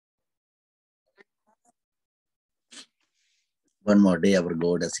one more day our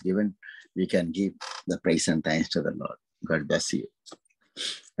God has given, we can give the praise and thanks to the Lord. God bless you.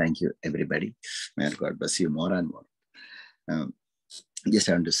 Thank you, everybody. May God bless you more and more. Just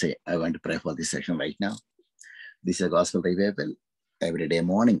I want to say, I want to pray for this session right now. This is a gospel revival. Every day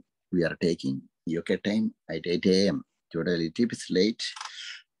morning, we are taking UK time at 8 a.m. Today, a little bit late,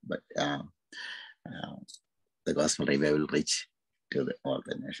 but the gospel revival will reach to all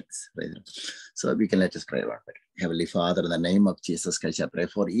the nations. So we can let us pray about it. Heavenly Father, in the name of Jesus Christ, I pray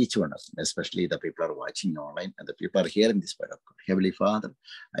for each one of them, especially the people who are watching online and the people are hearing this word of God. Heavenly Father,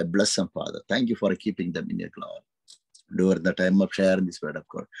 I bless them, Father. Thank you for keeping them in your glory during the time of sharing this word of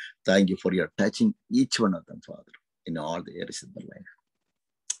God. Thank you for your touching each one of them, Father, in all the areas of their life.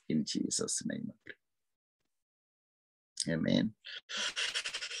 In Jesus' name, I pray. Amen.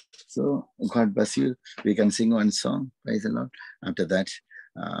 So God bless you. We can sing one song, praise the Lord. After that,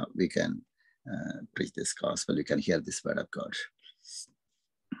 we can preach this gospel. You can hear this word of God.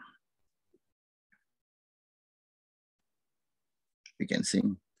 We can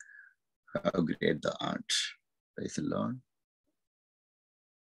sing How Great Thou Art. Praise the Lord.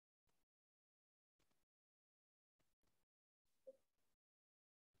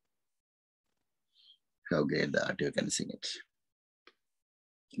 How great thou art. You can sing it.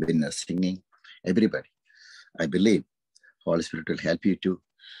 When you're singing, everybody, I believe Holy Spirit will help you to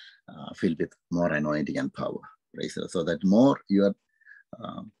fill with more anointing and power. Praise the Lord. So that more you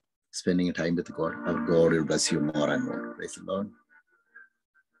are spending time with God, our God will bless you more and more. Praise the Lord.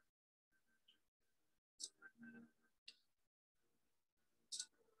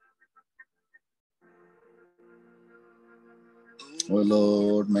 Oh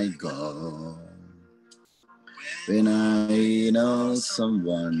Lord, my God, when I in awesome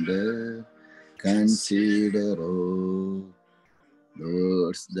wonder consider all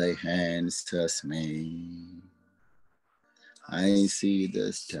those thy hands has made, I see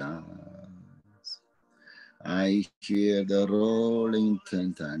the stars, I hear the rolling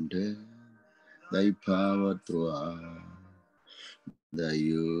thunder, thy power throughout the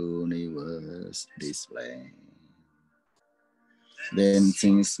universe display. Then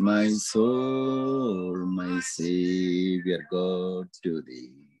sings my soul, my Savior God, to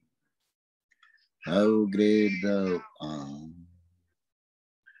thee. How great thou art,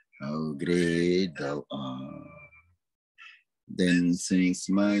 how great thou art. Then sings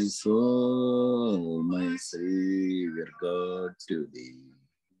my soul, my Savior God, to thee.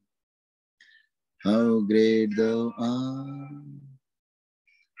 How great thou art,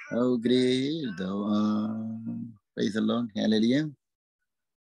 how great thou art. Praise the Lord, hallelujah.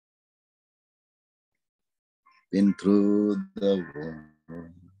 Been through the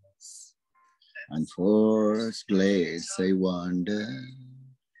wars and forest glades I wander,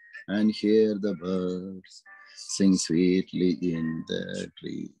 and hear the birds sing sweetly in the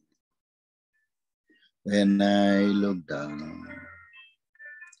tree. When I look down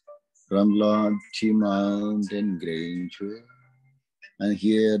from lofty mountain grandeur, and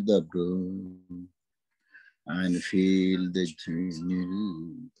hear the brook and feel the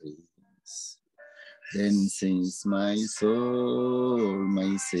genuine breeze, then sings my soul,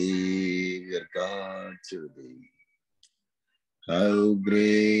 my Savior God, to thee. How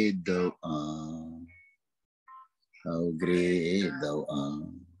great thou art, how great thou art.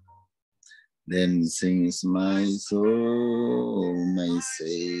 Then sings my soul, my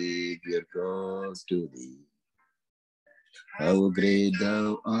Savior God, to thee. How great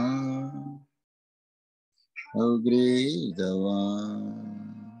thou art, how great thou art.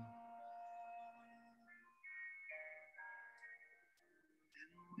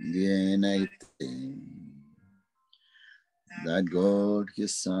 When I think that God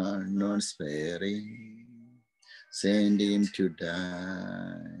his Son, not sparing, sent him to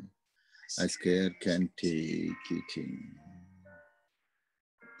die, I scarce can take it in.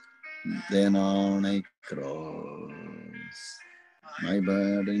 Then on a cross, my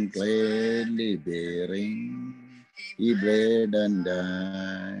burden gladly bearing, he bled and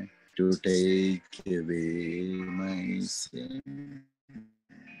died to take away my sin.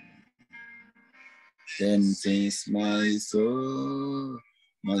 Then sings my soul,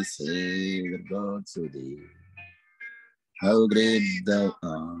 my Savior God, to thee. How great thou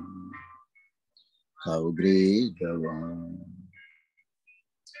art, how great thou art.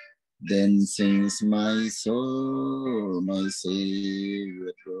 Then sings my soul, my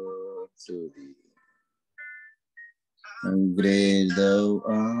Savior God, to thee. How great thou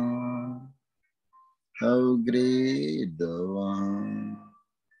art, how great thou art.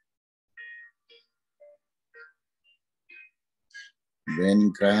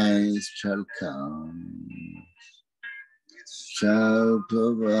 When Christ shall come Shout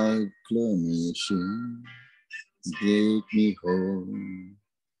of acclamation, take me home,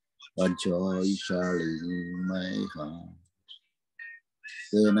 what joy shall in my heart,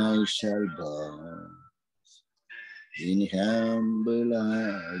 then I shall bow in humble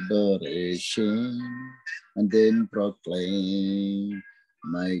adoration, and then proclaim,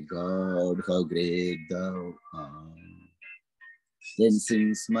 my God, how great thou art. Then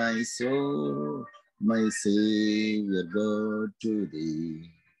sings my soul, my Savior God to thee.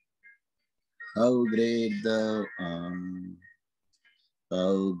 How great thou art,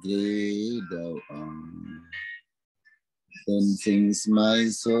 how great thou art. Then sings my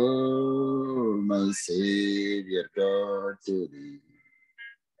soul, my Savior God to thee.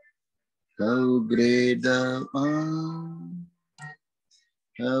 How great thou art,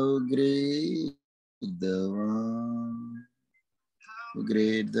 how great thou art, how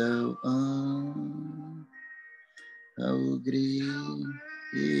great thou art, how great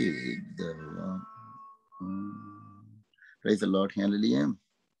thou art. Praise the Lord, hallelujah.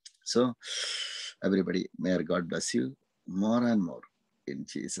 So, everybody, may our God bless you more and more in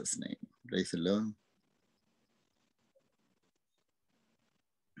Jesus' name. Praise the Lord.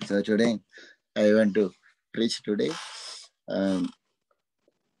 So today, I want to preach today.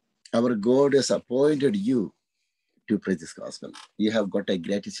 Our God has appointed you to preach this gospel. You have got a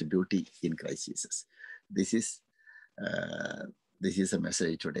greatest duty in Christ Jesus. This is a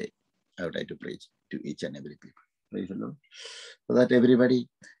message today I would like to preach to each and every people. Praise the Lord. So that everybody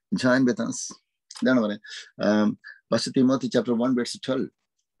join with us. First Timothy chapter 1 verse 12.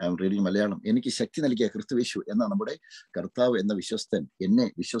 I'm reading Malayalam. എനിക്ക് ശക്തി നൽകിയ ക്രിസ്തുവേശു എന്ന നമ്മുടെ കർത്താവ് എന്ന വിശ്വസ്തൻ എന്നെ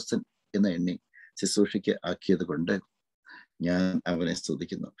വിശ്വസ്തൻ എന്ന എന്നെ ശുശ്രൂഷയ്ക്ക് ആക്കിയത് കൊണ്ട് ഞാൻ അവനെ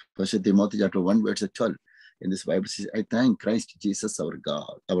സ്തുതിക്കുന്നു. First Timothy chapter 1 verse 12. In this Bible says, I thank Christ Jesus our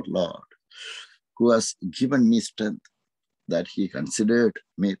God, our Lord, who has given me strength, that he considered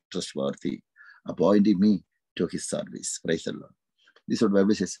me trustworthy, appointing me to his service. Praise the Lord. This is what the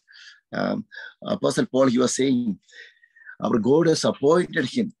Bible says. Apostle Paul, he was saying, our God has appointed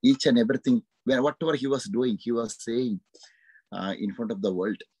him, each and everything, whatever he was doing, he was saying in front of the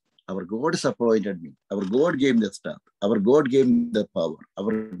world, our God has appointed me. Our God gave me the strength. Our God gave me the power.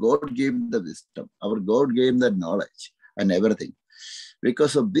 Our God gave me the wisdom. Our God gave me the knowledge and everything.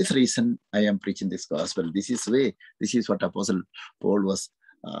 Because of this reason, I am preaching this gospel. This is what Apostle Paul was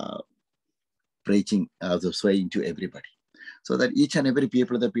preaching, saying to everybody. So that each and every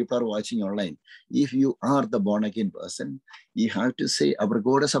people, the people are watching online, if you are the born again person, you have to say, our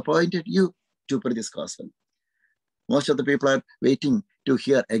God has appointed you to preach this gospel. Most of the people are waiting to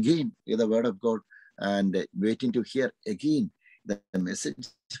hear again the word of God and waiting to hear again the message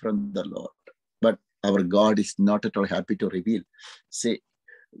from the Lord. But our God is not at all happy to reveal, say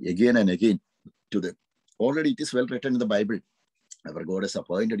again and again to them. Already it is well written in the Bible. Our God has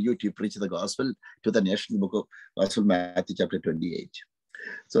appointed you to preach the gospel to the national book of Gospel, Matthew chapter 28.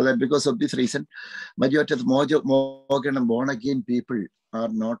 So that because of this reason, majority of the born again people are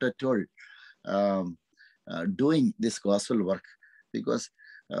not at all doing this gospel work, because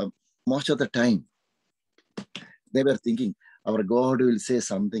most of the time they were thinking, our God will say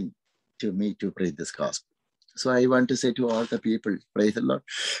something to me to preach this gospel. So I want to say to all the people, praise the Lord,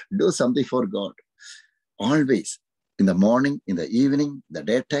 do something for God. Always, in the morning, in the evening, the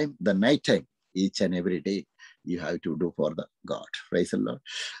daytime, the nighttime, each and every day, you have to do for the God. Praise the Lord.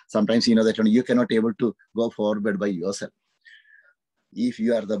 Sometimes you know that you cannot able to go forward by yourself. If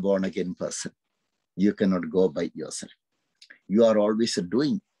you are the born again person, you cannot go by yourself. You are always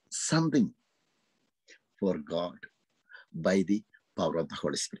doing something for God by the power of the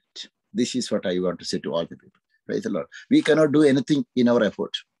Holy Spirit. This is what I want to say to all the people. Praise the Lord. We cannot do anything in our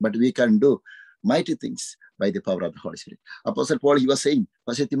effort, but we can do mighty things by the power of the Holy Spirit. Apostle Paul, he was saying,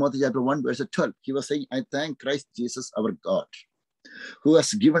 1 Timothy chapter 1 verse 12, he was saying, I thank Christ Jesus our God, who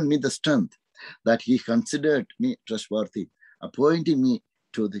has given me the strength, that he considered me trustworthy, appointing me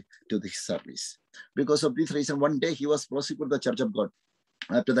to the service. Because of this reason, one day he was prosecuted the church of God.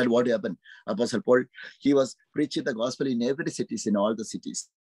 After that, what happened? Apostle Paul, he was preaching the gospel in every cities, in all the cities.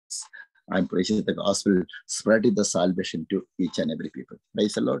 I'm preaching the gospel, spreading the salvation to each and every people.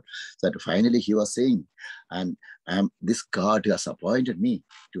 Praise the Lord. So that finally he was saying, and this God has appointed me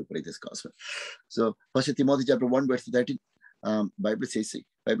to preach this gospel. So 1 Timothy chapter 1 verse 13, Bible says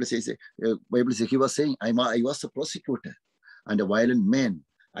he was saying, I was a prosecutor and a violent man.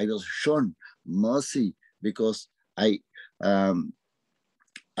 I was shown mercy because I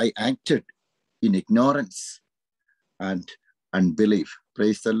acted in ignorance and unbelief.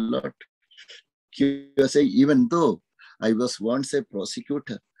 Praise the Lord. He was saying, even though I was once a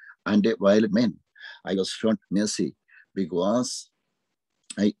prosecutor and a violent man, I was shown mercy because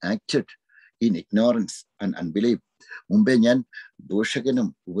I acted in ignorance and unbelief. മുമ്പേ ഞാൻ ദോഷകനും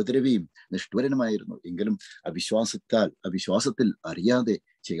ഉപദ്രവിയും നിഷ്ഠുരനുമായിരുന്നു. എങ്കിലും അവിശ്വാസത്തിൽ അറിയാതെ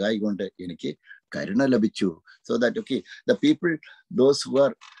ചെയ്യായിക്കൊണ്ട് എനിക്ക് കരുണ ലഭിച്ചു. So that, okay, the people, those who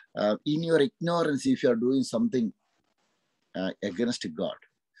are in your ignorance, if you are doing something against God,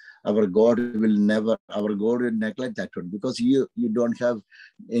 our God will neglect that one, because you don't have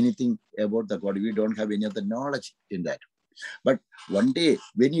anything about the God. You don't have any of the knowledge in that. But one day,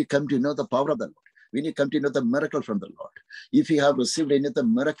 when you come to know the power of the Lord, when you come to know the miracle from the Lord, if you have received any of the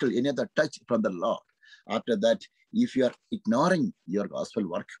miracle, any of the touch from the Lord, after that, if you are ignoring your gospel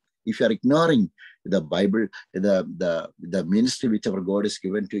work, if you are ignoring the Bible, the ministry which our God has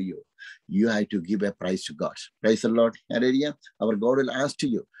given to you, you have to give a price to God. Praise the Lord. Hallelujah. Our God will ask to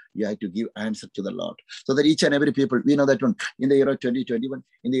you. You have to give answer to the Lord. So that each and every people, we know that one, in the year of 2021,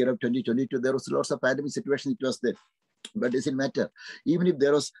 in the year of 2022, there was lots of pandemic situation. It was there. But it doesn't matter. Even if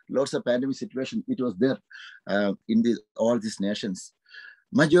there was lots of pandemic situation, it was there in all these nations.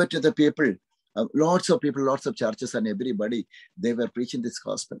 Majority of the people, lots of people, lots of churches and everybody, they were preaching this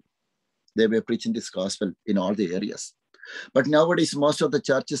gospel. They were preaching this gospel in all the areas. But nowadays, most of the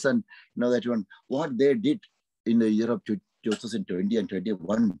churches and that one, what they did in the year of 2020 and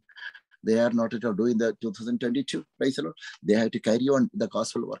 21, they are not at all doing the 2022. Praise the Lord. They have to carry on the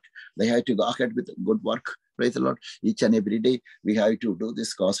gospel work. They have to go ahead with good work. Praise the Lord. Each and every day, we have to do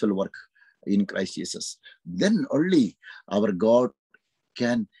this gospel work in Christ Jesus. Then only our God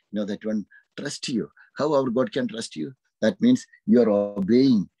can, that one, trust you. How our God can trust you? That means you are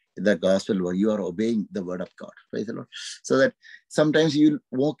obeying the gospel word. You are obeying the word of God. Praise the Lord. So that sometimes you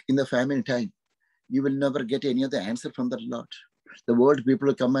walk in the famine time, you will never get any other answer from the Lord. The world people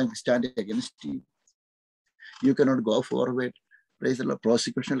will come and stand against you. You cannot go forward. Praise the Lord.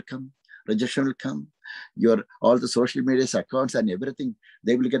 Prosecution will come. Rejection will come. All the social media accounts and everything,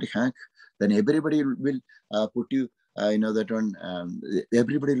 they will get hacked. Then everybody will put you, that one,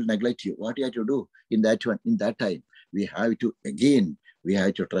 everybody will neglect you. What you have to do in that time, we have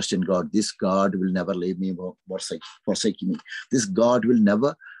to trust in God. This God will never leave me or forsake me. This God will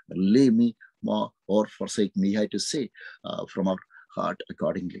never leave me or forsake me. We have to say from our heart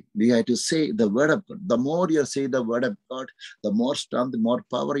accordingly. We have to say the word of God. The more you say the word of God, the more strength, the more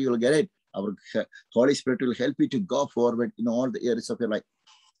power you will get it. Our Holy Spirit will help you to go forward in all the areas of your life.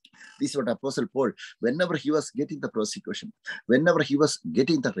 This is what Apostle Paul, whenever he was getting the persecution, whenever he was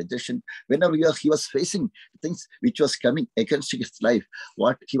getting the rejection, whenever he was facing things which was coming against his life,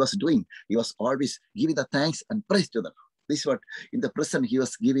 what he was doing, he was always giving the thanks and praise to the Lord. This is what in the prison he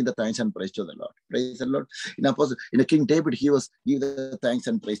was giving the thanks and praise to the Lord. Praise the Lord. In King David, he was giving the thanks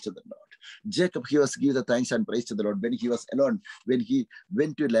and praise to the Lord. Jacob, he was giving the thanks and praise to the Lord when he was alone, when he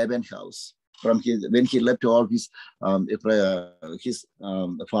went to Laban's house. When he left all his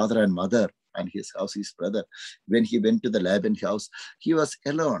father and mother and his house, his brother, when he went to the Laban's house, he was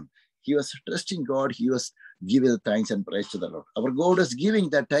alone. He was trusting God. He was giving the thanks and praise to the Lord. Our God was giving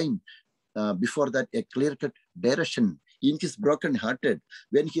that time before that a clear-cut direction in his broken-hearted.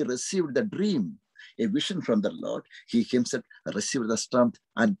 When he received the dream, a vision from the Lord, he himself received the strength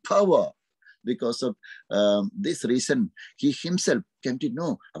and power. Because of this reason, he himself came to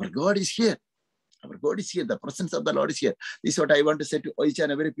know our God is here. Our God is here. The presence of the Lord is here. This is what I want to say to each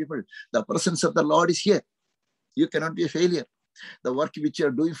and every people. The presence of the Lord is here. You cannot be a failure. The work which you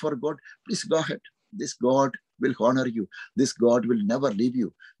are doing for God, please go ahead. This God will honor you. This God will never leave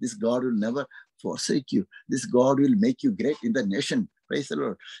you. This God will never forsake you. This God will make you great in the nation. Praise the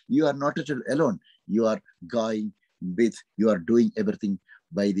Lord. You are not alone. You are going with, you are doing everything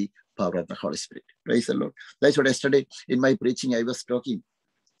by the power of the Holy Spirit. Praise the Lord. That's what yesterday in my preaching I was talking.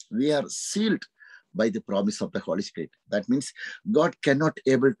 We are sealed by the promise of the Holy Spirit. That means God cannot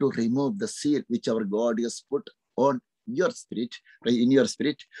able to remove the seal which our God has put on your spirit, in your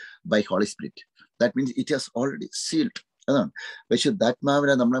spirit by Holy Spirit. That means it has already sealed.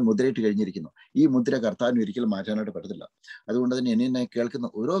 പരിശുദ്ധാത്മാവിനെ നമ്മളെ മുദ്രയിട്ട് കഴിഞ്ഞിരിക്കുന്നു. ഈ മുദ്ര കർത്താവിന് ഒരിക്കലും മാറ്റാനായിട്ട് പറ്റത്തില്ല. അതുകൊണ്ട് തന്നെ എന്നെ കേൾക്കുന്ന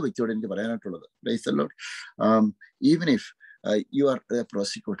ഓരോ വ്യക്തിയോട് എനിക്ക് പറയാനായിട്ടുള്ളത്, praise the Lord, even if you are a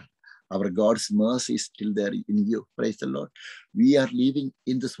prosecutor, our God's mercy is still there in you. Praise the Lord. We are living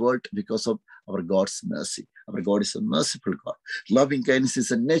in this world because of our God's mercy. Our God is a merciful God. Loving kindness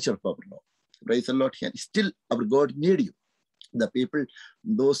is a nature of our Lord. Praise the Lord. And still our God needs you. The people,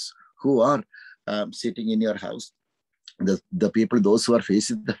 those who are sitting in your house, the people, those who are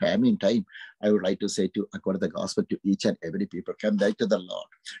facing the famine time, I would like to say to accord the gospel to each and every people. Come back to the Lord.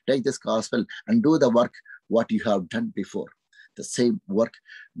 Take this gospel and do the work what you have done before. The same work,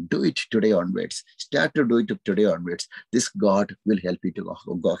 do it today onwards. Start to do it today onwards. This God will help you to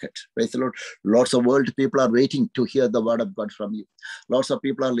go ahead. Praise the Lord. Lots of world people are waiting to hear the word of God from you. Lots of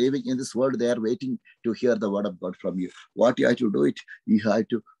people are living in this world. They are waiting to hear the word of God from you. What you have to do it? You have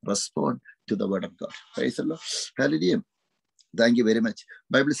to respond to the word of God. Praise the Lord. Hallelujah. Thank you very much.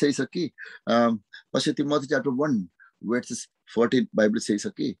 Bible says, okay, First Timothy chapter 1, verses 14, Bible says,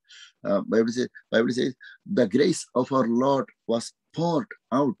 okay, Bible says, the grace of our Lord was poured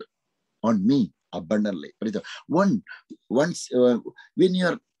out on me abundantly. Once, when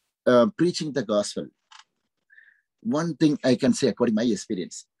you are preaching the gospel, one thing I can say according to my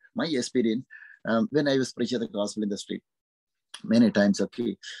experience, when I was preaching the gospel in the street, many times,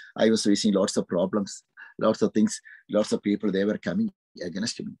 okay, I was facing lots of problems, lots of things, lots of people, they were coming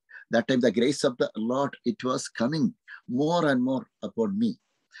against me. That time, the grace of the Lord, it was coming more and more upon me.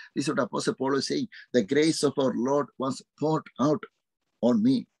 This is what Apostle Paul is saying. The grace of our Lord was poured out on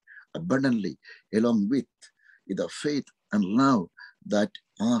me abundantly, along with the faith and love that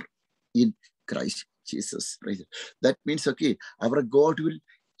are in Christ Jesus. That means, okay, our God will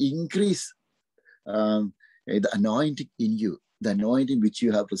increase the anointing in you, the anointing which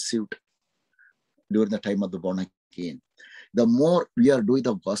you have received during the time of the born again. The more we are doing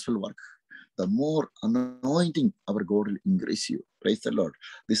the gospel work, the more anointing our God will increase you. Praise the Lord.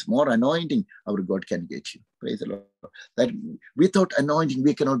 This more anointing our God can get you. Praise the Lord. That without anointing,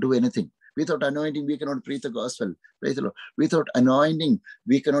 we cannot do anything. Without anointing, we cannot preach the gospel. Praise the Lord. Without anointing,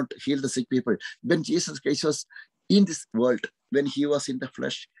 we cannot heal the sick people. When Jesus Christ was in this world, when he was in the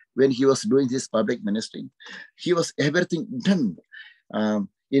flesh, when he was doing his public ministry, he was everything done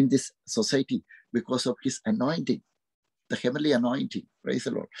in this society because of his anointing, the heavenly anointing. Praise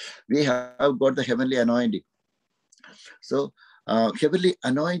the Lord. We have got the heavenly anointing. So heavenly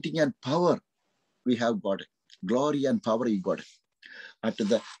anointing and power, we have got it. Glory and power, we got it. After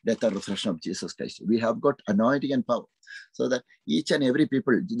the death and resurrection of Jesus Christ, we have got anointing and power. So that each and every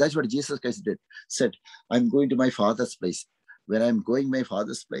people, that's what Jesus Christ did. Said, I'm going to my Father's place. When I'm going my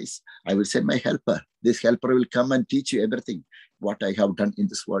Father's place, I will send my helper. This helper will come and teach you everything, what I have done in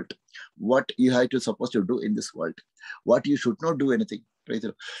this world, what you have to supposed to do in this world, what you should not do anything. Praise the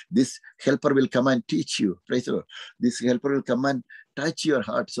Lord. This helper will come and teach you. Praise the Lord. This helper will come and touch your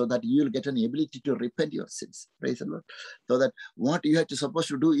heart so that you will get an ability to repent your sins. Praise the Lord. So that what you have to supposed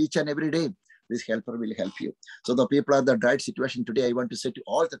to do each and every day, this helper will help you. So the people are the right situation today. I want to say to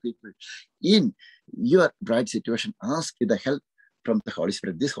all the people, in your right situation, ask the help from the Holy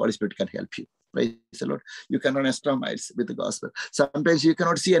Spirit. This Holy Spirit can help you. Praise the Lord. You can run extra miles with the gospel. Sometimes you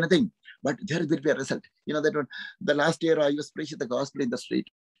cannot see anything, but there will be a result. You know that one, the last year I was preaching the gospel in the street.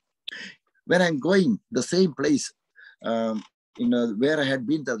 When I'm going the same place, where I had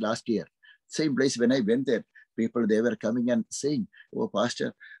been the last year, same place when I went there, people, they were coming and saying, oh,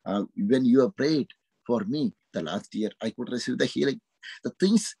 Pastor, when you have prayed for me the last year, I could receive the healing. The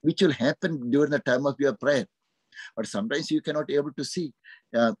things which will happen during the time of your prayer. But sometimes you cannot able to see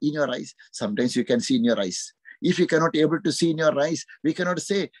in your eyes. Sometimes you can see in your eyes. If you cannot able to see in your eyes, we cannot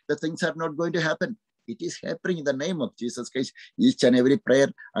say the things are not going to happen. It is happening in the name of Jesus Christ. Each and every prayer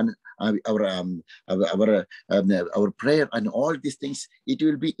and our prayer and all these things, it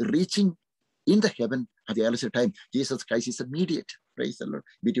will be reaching in the heaven at the earliest time. Jesus Christ is a mediator. Praise the Lord.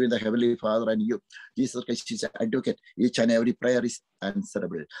 Between the Heavenly Father and you. Jesus Christ is an advocate. Each and every prayer is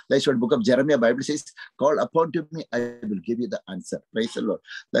answerable. That's what book of Jeremiah Bible says. Call upon to me, I will give you the answer. Praise the Lord.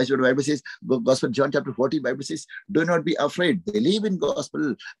 That's what the Bible says. Gospel John chapter 14 Bible says, do not be afraid. Believe in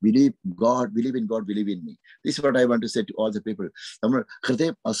gospel. Believe God. Believe in God. Believe in me. This is what I want to say to all the people. Praise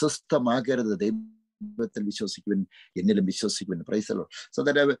the Lord. So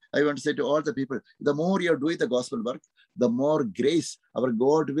that I want to say to all the people, the more you're doing the gospel work, the more grace, our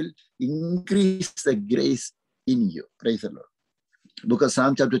God will increase the grace in you. Praise the Lord. Book of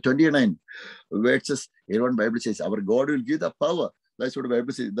Psalm chapter 29, verses 11, Bible says, our God will give the power. That's what the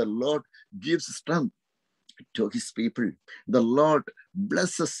Bible says. The Lord gives strength to his people. The Lord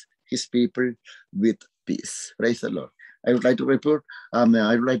blesses his people with peace. Praise the Lord. I would like to report, I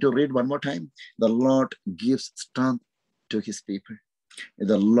would like to read one more time. The Lord gives strength to his people.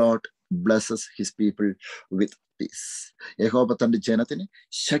 The Lord blesses his people with peace. Yehova tande janatine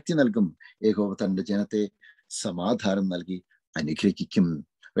shakti nalgum. Yehova tande janate samadharam nalgi anugrahikkum.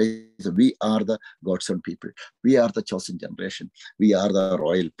 We are the God's own people. We are the chosen generation. We are the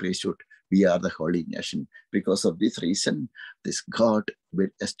royal priesthood. We are the holy nation. Because of this reason, this God will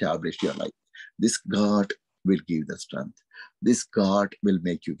establish your life. This God will give the strength. This God will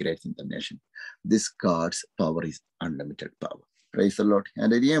make you great in the nation. This God's power is unlimited power. Praise the Lord.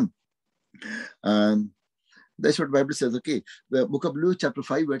 And again, That's what the Bible says. Okay, the book of Luke, chapter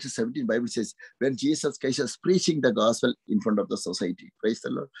 5, verse 17, Bible says, when Jesus Christ is preaching the gospel in front of the society, praise the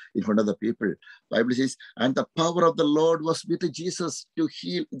Lord, in front of the people, Bible says, and the power of the Lord was with Jesus to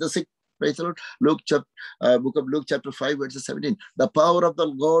heal the sick. Praise the Lord. Book of Luke, chapter 5, verse 17. The power of the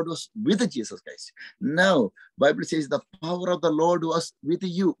Lord was with Jesus Christ. Now, Bible says the power of the Lord was with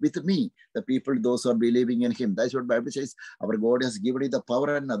you, with me, the people, those who are believing in him. That's what Bible says. Our God has given you the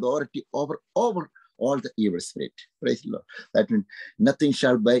power and authority over all the evil spirit. Praise the Lord. That means nothing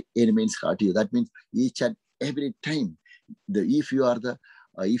shall by any means hurt you. That means each and every time, if you are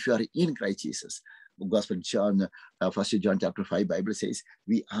in Christ Jesus, Gospel John, 1 John chapter 5, Bible says,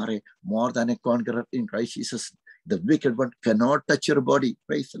 we are more than a conqueror in Christ Jesus. The wicked one cannot touch your body.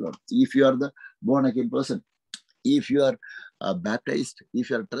 Praise the Lord. If you are the born again person, if you are baptized,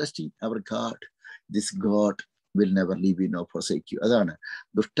 if you are trusting our God, this God will never leave you nor forsake you. അതാണ്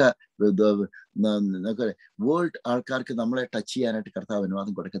world ആൾക്കാർക്ക് നമ്മളെ touch ചെയ്യാനായിട്ട് കർത്താവ്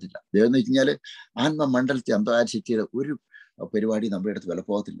അനുവാദം കൊടുക്കത്തില്ല. എന്ന് വെച്ച് കഴിഞ്ഞാൽ ആത്മമണ്ഡലത്തെ അന്തകാരശക്തിയുടെ ഒരു പരിപാടി നമ്മുടെ അടുത്ത് വില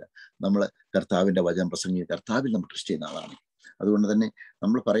പോകത്തില്ല. നമ്മൾ കർത്താവിന്റെ വചനം പ്രസംഗിക്കുക, കർത്താവിൽ നമ്മൾ ട്രസ്റ്റ് ചെയ്യുന്ന ആളാണ്. അതുകൊണ്ട് തന്നെ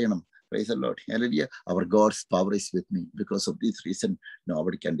നമ്മൾ പറയണം, praise the Lord, hallelujah, our God's power is with me. Because of this reason,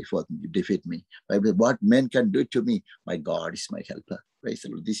 nobody can defeat me. What man can do to me, my God is my helper. Praise the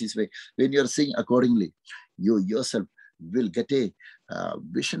Lord. This is why when you are singing accordingly, you yourself will get a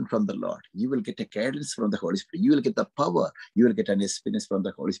vision from the Lord. You will get a guidance from the Holy Spirit. You will get the power. You will get an experience from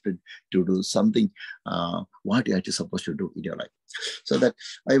the Holy Spirit to do something what you are supposed to do in your life. So that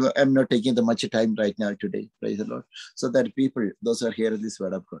I am not taking the much time right now today. Praise the Lord. So that people, those who are hearing this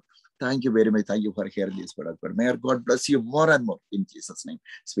word of God, thank you very much. Thank you for hearing this word of God. May our God bless you more and more in Jesus' name,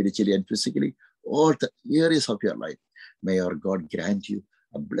 spiritually and physically, all the areas of your life. May our God grant you,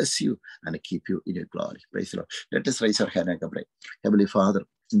 bless you, and keep you in your glory. Praise the Lord. Let us raise our hand and pray. Heavenly Father,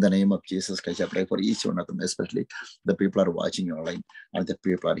 in the name of Jesus Christ, I pray for each one of them, especially the people are watching online and the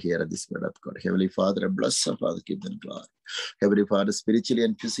people are here at this word of God. Heavenly Father, bless them, Father, give them glory. Heavenly Father, spiritually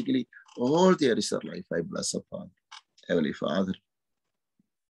and physically, all the areas of life, I bless upon. Heavenly Father,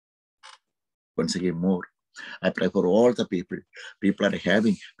 once again more, I pray for all the people. People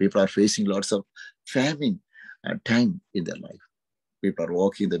are facing lots of famine and time in their life. People are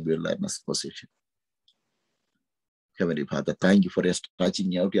walking the wilderness position. Heavenly Father, thank you for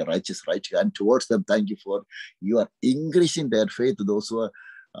stretching out your righteous right hand towards them. Thank you for you are increasing their faith, those who are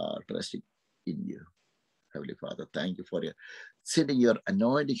trusting in you. Heavenly Father, thank you for sending your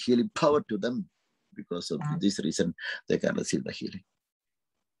anointing healing power to them. Because of this reason, they can receive the healing.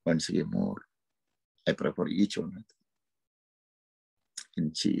 Once again more, I pray for each one of them. In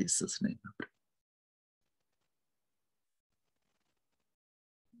Jesus' name, I pray.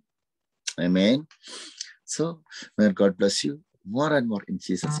 Amen. So, may God bless you more and more in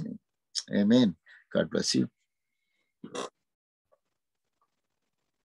Jesus' name. Amen. God bless you.